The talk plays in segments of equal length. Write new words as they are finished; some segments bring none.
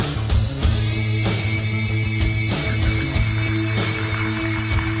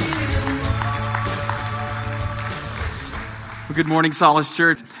Well, good morning, Solace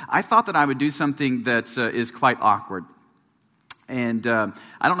Church. I thought that I would do something that is quite awkward. And I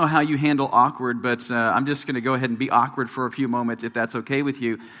don't know how you handle awkward, but I'm just going to go ahead and be awkward for a few moments, if that's okay with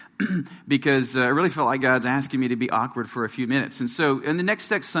you, because I really felt like God's asking me to be awkward for a few minutes. And so in the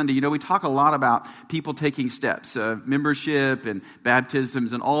next Sunday, we talk a lot about people taking steps, membership and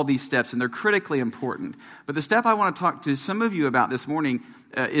baptisms and all these steps, and they're critically important. But the step I want to talk to some of you about this morning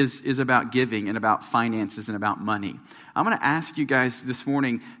is about giving and about finances and about money. I'm going to ask you guys this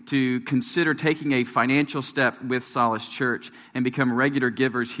morning to consider taking a financial step with Solace Church and become regular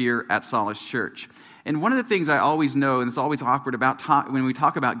givers here at Solace Church. And one of the things I always know, and it's always awkward about when we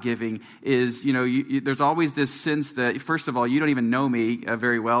talk about giving, is, there's always this sense that, first of all, you don't even know me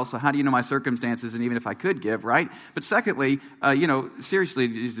very well, so how do you know my circumstances and even if I could give, right? But secondly, seriously,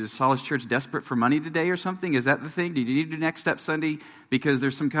 is Solace Church desperate for money today or something? Is that the thing? Do you need to do Next Step Sunday because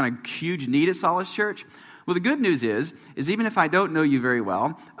there's some kind of huge need at Solace Church? Well, the good news is even if I don't know you very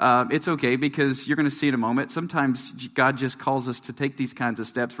well, it's okay, because you're going to see in a moment, sometimes God just calls us to take these kinds of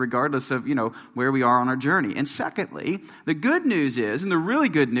steps regardless of, where we are on our journey. And secondly, the good news is, and the really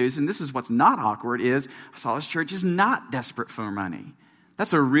good news, and this is what's not awkward, is Solace Church is not desperate for money.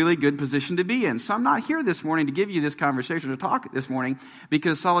 That's a really good position to be in. So I'm not here this morning to give you this conversation, to talk this morning,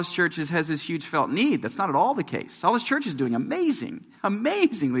 because Solace Church has this huge felt need. That's not at all the case. Solace Church is doing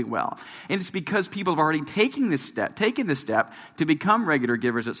amazingly well. And it's because people have already taken this step to become regular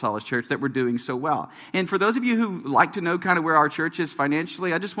givers at Solace Church that we're doing so well. And for those of you who like to know kind of where our church is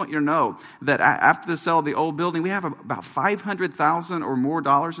financially, I just want you to know that after the sale of the old building, we have about $500,000 or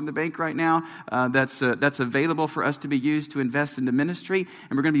more in the bank right now that's available for us to be used to invest into ministry.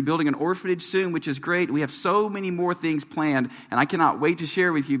 And we're going to be building an orphanage soon, which is great. We have so many more things planned, and I cannot wait to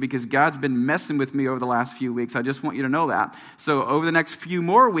share with you because God's been messing with me over the last few weeks. I just want you to know that. So over the next few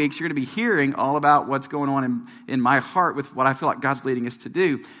more weeks, you're going to be hearing all about what's going on in my heart with what I feel like God's leading us to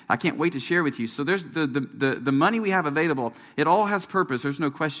do. I can't wait to share with you. So there's the money we have available. It all has purpose. There's no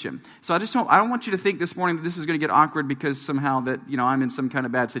question. So I don't want you to think this morning that this is going to get awkward because somehow that, I'm in some kind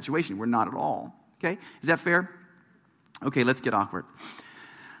of bad situation. We're not at all. Okay? Is that fair? Okay, let's get awkward.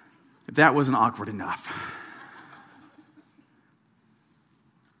 If that wasn't awkward enough.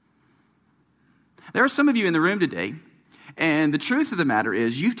 There are some of you in the room today, and the truth of the matter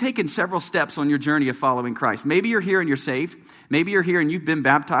is you've taken several steps on your journey of following Christ. Maybe you're here and you're saved. Maybe you're here and you've been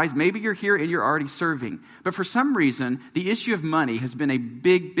baptized. Maybe you're here and you're already serving. But for some reason, the issue of money has been a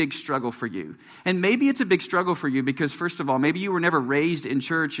big struggle for you. And maybe it's a big struggle for you because, first of all, maybe you were never raised in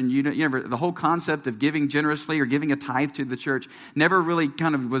church, and the whole concept of giving generously or giving a tithe to the church never really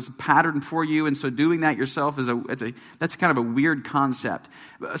kind of was patterned for you. And so doing that yourself that's kind of a weird concept.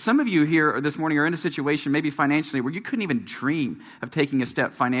 Some of you here this morning are in a situation, maybe financially, where you couldn't even dream of taking a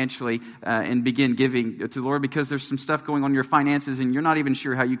step financially and begin giving to the Lord because there's some stuff going on in your finances, and you're not even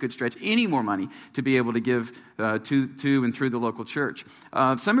sure how you could stretch any more money to be able to give to and through the local church.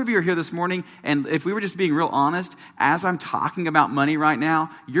 Some of you are here this morning, and if we were just being real honest, as I'm talking about money right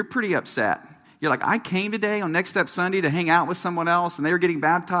now, you're pretty upset. You're like, I came today on Next Step Sunday to hang out with someone else, and they were getting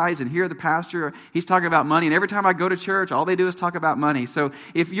baptized, and here the pastor, he's talking about money, and every time I go to church, all they do is talk about money. So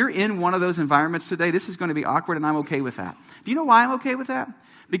if you're in one of those environments today, this is going to be awkward, and I'm okay with that. Do you know why I'm okay with that?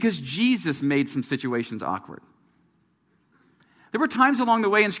 Because Jesus made some situations awkward. There were times along the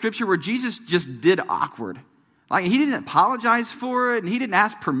way in Scripture where Jesus just did awkward. Like, he didn't apologize for it, and he didn't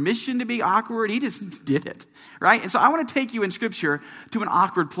ask permission to be awkward. He just did it, right? And so I want to take you in Scripture to an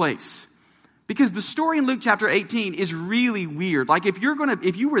awkward place. Because the story in Luke chapter 18 is really weird. Like, if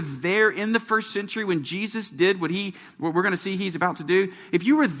you were there in the first century when Jesus did what we're going to see he's about to do, if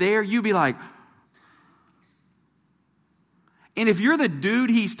you were there, you'd be like, and if you're the dude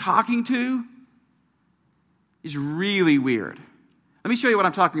he's talking to, it's really weird. Let me show you what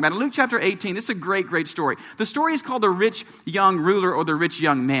I'm talking about. In Luke chapter 18, this is a great story. The story is called The Rich Young Ruler or The Rich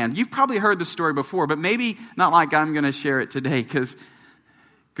Young Man. You've probably heard the story before, but maybe not like I'm going to share it today because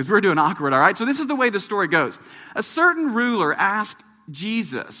we're doing awkward, all right? So this is the way the story goes. A certain ruler asked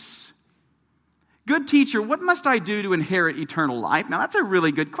Jesus, "Good teacher, what must I do to inherit eternal life?" Now, that's a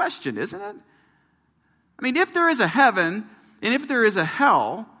really good question, isn't it? I mean, if there is a heaven and if there is a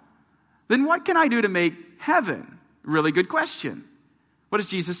hell, then what can I do to make heaven? Really good question. What does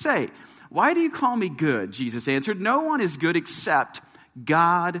Jesus say? "Why do you call me good?" Jesus answered. "No one is good except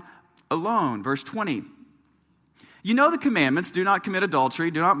God alone." Verse 20. "You know the commandments: do not commit adultery,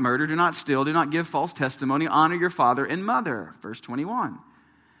 do not murder, do not steal, do not give false testimony, honor your father and mother." Verse 21.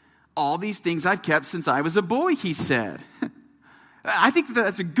 "All these things I've kept since I was a boy," he said. I think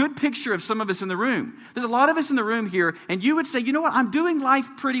that's a good picture of some of us in the room. There's a lot of us in the room here, and you would say, you know what, I'm doing life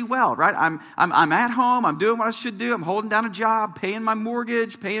pretty well, right? I'm at home, I'm doing what I should do, I'm holding down a job, paying my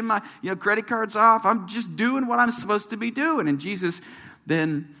mortgage, paying my credit cards off. I'm just doing what I'm supposed to be doing. And Jesus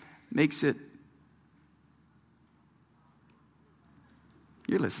then makes it.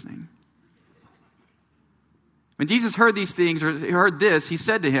 You're listening. When Jesus heard these things, or heard this, he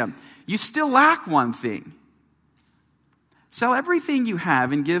said to him, you still lack one thing. Sell everything you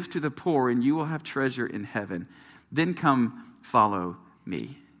have and give to the poor, and you will have treasure in heaven. Then come follow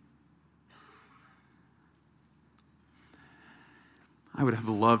me. I would have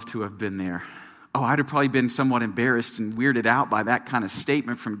loved to have been there. Oh, I'd have probably been somewhat embarrassed and weirded out by that kind of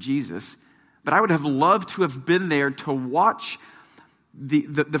statement from Jesus. But I would have loved to have been there to watch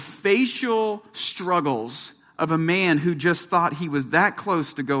the facial struggles of a man who just thought he was that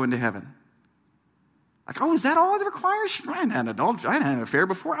close to going to heaven. Like, oh, is that all it requires? I hadn't had an affair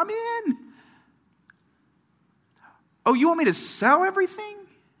before. I'm in. Oh, you want me to sell everything?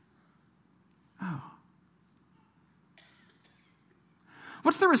 Oh.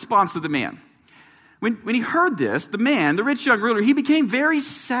 What's the response of the man? When he heard this, the man, the rich young ruler, he became very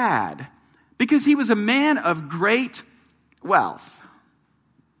sad because he was a man of great wealth.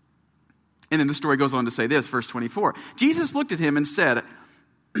 And then the story goes on to say this, verse 24. Jesus looked at him and said,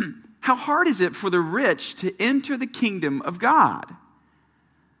 how hard is it for the rich to enter the kingdom of God?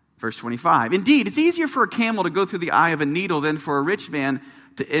 Verse 25. Indeed, it's easier for a camel to go through the eye of a needle than for a rich man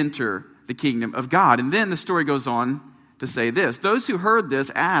to enter the kingdom of God. And then the story goes on to say this. Those who heard this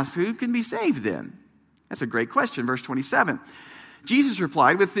asked, who can be saved then? That's a great question. Verse 27. Jesus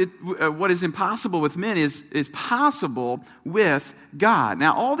replied, what is impossible with men is possible with God.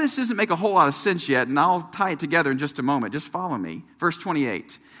 Now, all this doesn't make a whole lot of sense yet, and I'll tie it together in just a moment. Just follow me. Verse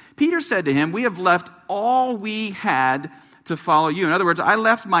 28. Peter said to him, we have left all we had to follow you. In other words, I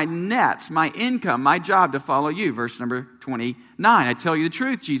left my nets, my income, my job to follow you. Verse number 29. I tell you the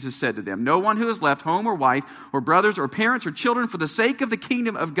truth, Jesus said to them. No one who has left home or wife or brothers or parents or children for the sake of the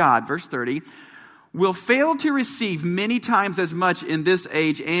kingdom of God, verse 30, will fail to receive many times as much in this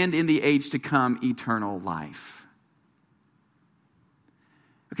age and in the age to come eternal life.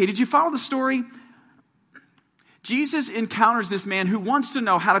 Okay, did you follow the story? Jesus encounters this man who wants to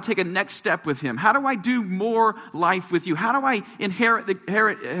know how to take a next step with him. How do I do more life with you? How do I inherit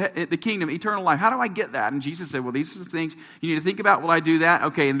the kingdom, eternal life? How do I get that? And Jesus said, well, these are some things you need to think about. Will I do that?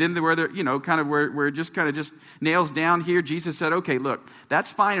 Okay, and then where it just nails down here, Jesus said, okay, look,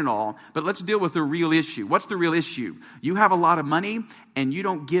 that's fine and all, but let's deal with the real issue. What's the real issue? You have a lot of money and you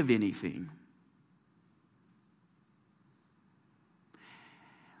don't give anything.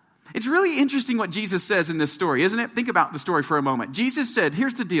 It's really interesting what Jesus says in this story, isn't it? Think about the story for a moment. Jesus said,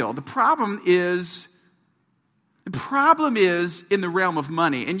 here's the deal. The problem is in the realm of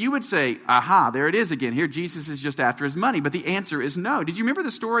money. And you would say, aha, there it is again. Here Jesus is just after his money. But the answer is no. Did you remember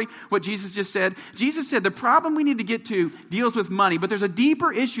the story, what Jesus just said? Jesus said the problem we need to get to deals with money, but there's a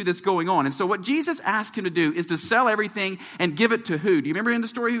deeper issue that's going on. And so what Jesus asked him to do is to sell everything and give it to who? Do you remember in the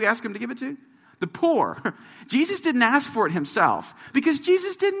story who he asked him to give it to? The poor. Jesus didn't ask for it himself because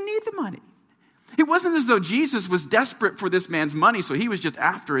Jesus didn't need the money. It wasn't as though Jesus was desperate for this man's money, so he was just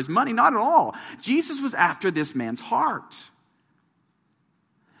after his money. Not at all. Jesus was after this man's heart.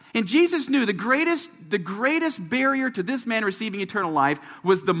 And Jesus knew the greatest barrier to this man receiving eternal life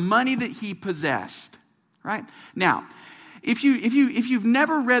was the money that he possessed. Right? Now, if you've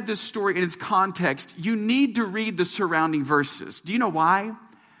never read this story in its context, you need to read the surrounding verses. Do you know why?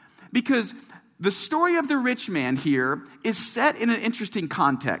 Because the story of the rich man here is set in an interesting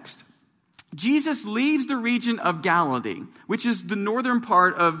context. Jesus leaves the region of Galilee, which is the northern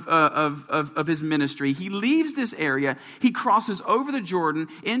part of his ministry. He leaves this area. He crosses over the Jordan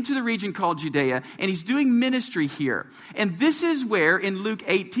into the region called Judea, and he's doing ministry here. And this is where, in Luke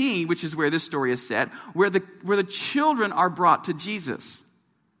 18, which is where this story is set, where the children are brought to Jesus.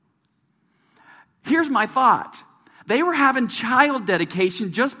 Here's my thought. They were having child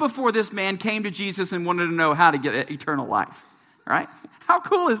dedication just before this man came to Jesus and wanted to know how to get eternal life. Right? How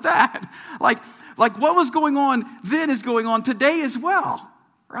cool is that? Like what was going on then is going on today as well.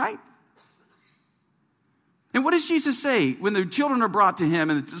 Right? And what does Jesus say when the children are brought to him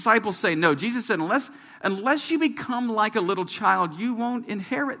and the disciples say no? Jesus said, unless you become like a little child, you won't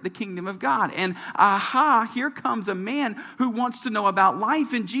inherit the kingdom of God. And here comes a man who wants to know about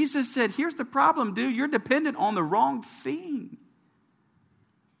life. And Jesus said, here's the problem, dude. You're dependent on the wrong thing.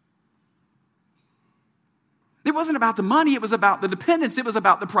 It wasn't about the money, it was about the dependence, it was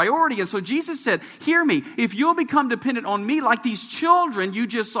about the priority. And so Jesus said, hear me, if you'll become dependent on me like these children you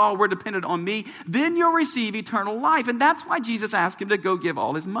just saw were dependent on me, then you'll receive eternal life. And that's why Jesus asked him to go give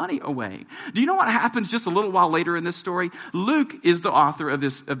all his money away. Do you know what happens just a little while later in this story? Luke is the author of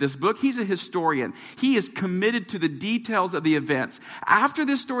this book. He's a historian. He is committed to the details of the events. After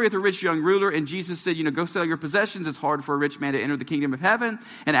this story of the rich young ruler, and Jesus said, go sell your possessions. It's hard for a rich man to enter the kingdom of heaven.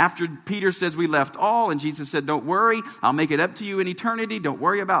 And after Peter says, we left all, and Jesus said, don't worry, I'll make it up to you in eternity. Don't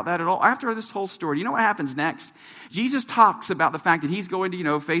worry about that at all. After this whole story, you know what happens next? Jesus talks about the fact that he's going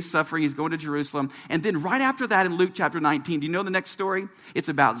to, face suffering. He's going to Jerusalem. And then right after that in Luke chapter 19, do you know the next story? It's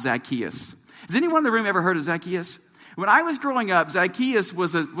about Zacchaeus. Has anyone in the room ever heard of Zacchaeus? When I was growing up, Zacchaeus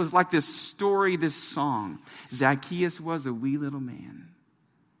was like this story, this song. Zacchaeus was a wee little man.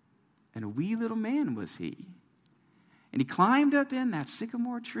 And a wee little man was he. And he climbed up in that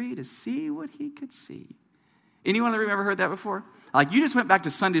sycamore tree to see what he could see. Anyone in the room ever heard that before? Like, you just went back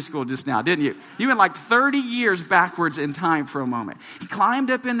to Sunday school just now, didn't you? You went like 30 years backwards in time for a moment. He climbed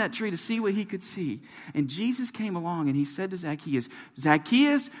up in that tree to see what he could see. And Jesus came along and he said to Zacchaeus,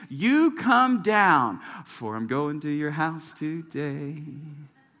 Zacchaeus, you come down, for I'm going to your house today.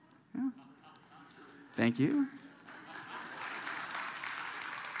 Yeah. Thank you.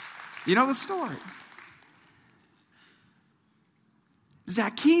 You know the story.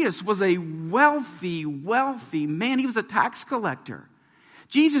 Zacchaeus was a wealthy man. He was a tax collector.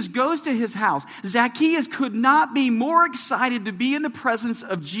 Jesus goes to his house. Zacchaeus could not be more excited to be in the presence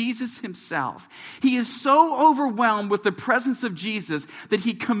of Jesus himself. He is so overwhelmed with the presence of Jesus that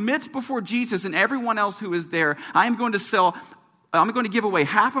he commits before Jesus and everyone else who is there, I'm going to give away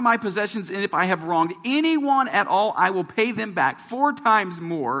half of my possessions, and if I have wronged anyone at all, I will pay them back 4 times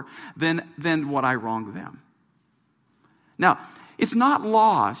more than what I wronged them. Now, it's not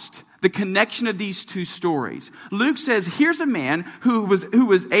lost, the connection of these two stories. Luke says, here's a man who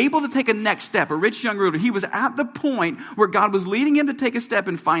was able to take a next step, a rich young ruler. He was at the point where God was leading him to take a step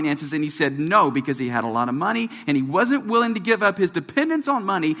in finances, and he said no because he had a lot of money, and he wasn't willing to give up his dependence on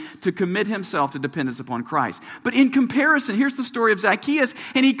money to commit himself to dependence upon Christ. But in comparison, here's the story of Zacchaeus,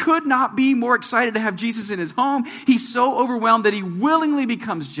 and he could not be more excited to have Jesus in his home. He's so overwhelmed that he willingly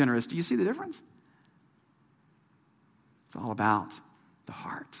becomes generous. Do you see the difference? It's all about the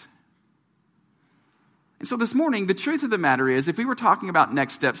heart. And so this morning, the truth of the matter is, if we were talking about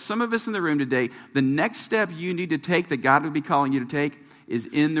next steps, some of us in the room today, the next step you need to take that God would be calling you to take is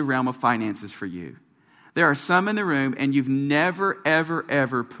in the realm of finances for you. There are some in the room, and you've never, ever,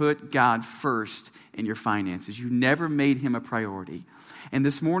 ever put God first in your finances. You never made him a priority. And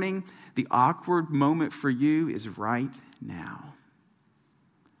this morning, the awkward moment for you is right now.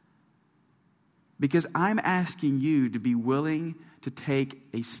 Because I'm asking you to be willing to take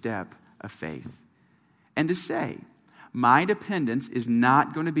a step of faith. And to say, my dependence is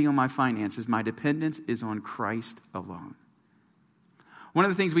not going to be on my finances. My dependence is on Christ alone. One of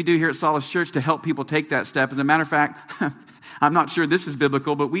the things we do here at Solace Church to help people take that step, as a matter of fact, I'm not sure this is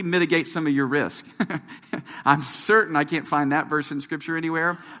biblical, but we mitigate some of your risk. I'm certain I can't find that verse in Scripture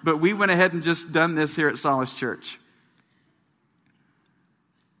anywhere, but we went ahead and just done this here at Solace Church.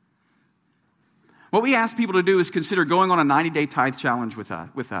 What we ask people to do is consider going on a 90-day tithe challenge with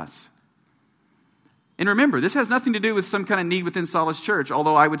us. And remember, this has nothing to do with some kind of need within Solace Church,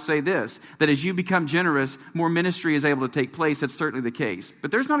 although I would say this, that as you become generous, more ministry is able to take place. That's certainly the case.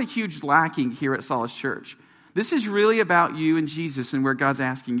 But there's not a huge lacking here at Solace Church. This is really about you and Jesus and where God's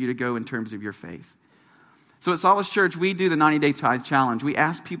asking you to go in terms of your faith. So at Solace Church, we do the 90-day tithe challenge. We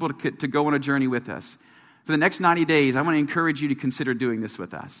ask people to go on a journey with us. For the next 90 days, I want to encourage you to consider doing this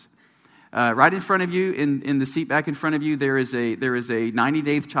with us. Right in front of you, in the seat back in front of you, there is a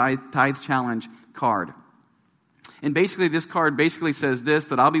 90-day tithe challenge card. And basically, this card basically says this,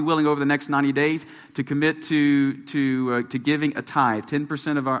 that I'll be willing over the next 90 days to commit to giving a tithe,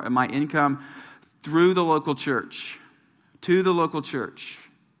 10% of my income through the local church, to the local church.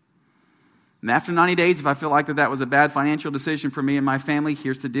 And after 90 days, if I feel like that was a bad financial decision for me and my family,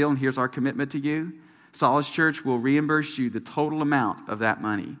 here's the deal and here's our commitment to you. Solace Church will reimburse you the total amount of that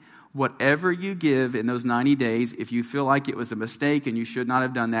money. Whatever you give in those 90 days, if you feel like it was a mistake and you should not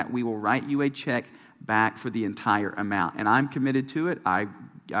have done that, we will write you a check back for the entire amount. And I'm committed to it.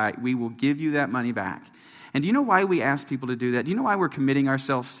 We will give you that money back. And do you know why we ask people to do that? Do you know why we're committing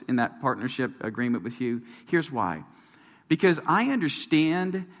ourselves in that partnership agreement with you? Here's why. Because I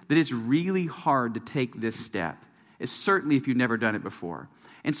understand that it's really hard to take this step. It's certainly if you've never done it before.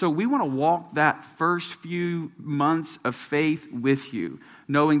 And so we want to walk that first few months of faith with you,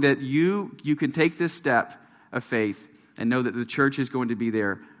 knowing that you can take this step of faith and know that the church is going to be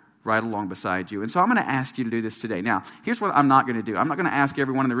there right along beside you. And so I'm going to ask you to do this today. Now, here's what I'm not going to do. I'm not going to ask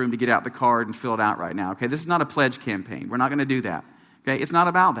everyone in the room to get out the card and fill it out right now, okay? This is not a pledge campaign. We're not going to do that, okay? It's not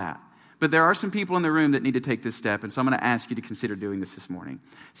about that. But there are some people in the room that need to take this step, and so I'm going to ask you to consider doing this morning.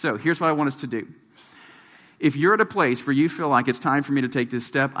 So here's what I want us to do. If you're at a place where you feel like it's time for me to take this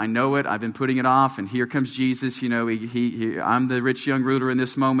step, I know it, I've been putting it off, and here comes Jesus, I'm the rich young ruler in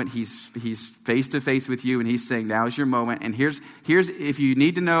this moment. He's face to face with you, and he's saying, now is your moment. And here's if you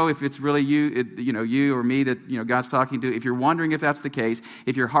need to know if it's really you or me that God's talking to. If you're wondering if that's the case,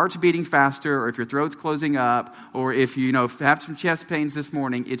 if your heart's beating faster, or if your throat's closing up, or if you have some chest pains this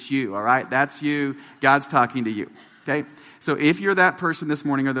morning, it's you. All right, that's you. God's talking to you. Okay, so if you're that person this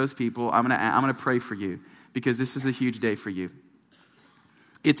morning or those people, I'm gonna pray for you, because this is a huge day for you.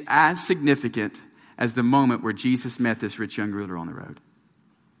 It's as significant as the moment where Jesus met this rich young ruler on the road.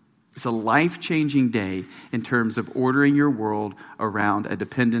 It's a life-changing day in terms of ordering your world around a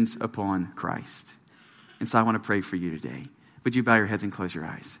dependence upon Christ. And so I want to pray for you today. Would you bow your heads and close your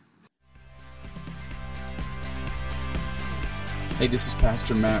eyes? Hey, this is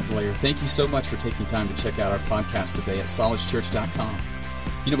Pastor Matt Blair. Thank you so much for taking time to check out our podcast today at solidchurch.com.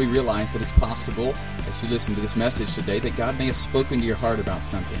 We realize that it's possible, as you listen to this message today, that God may have spoken to your heart about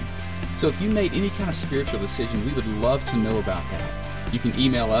something. So if you made any kind of spiritual decision, we would love to know about that. You can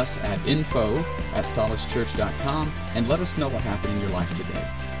email us at info@solidchurch.com and let us know what happened in your life today.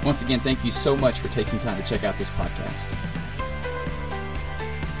 Once again, thank you so much for taking time to check out this podcast.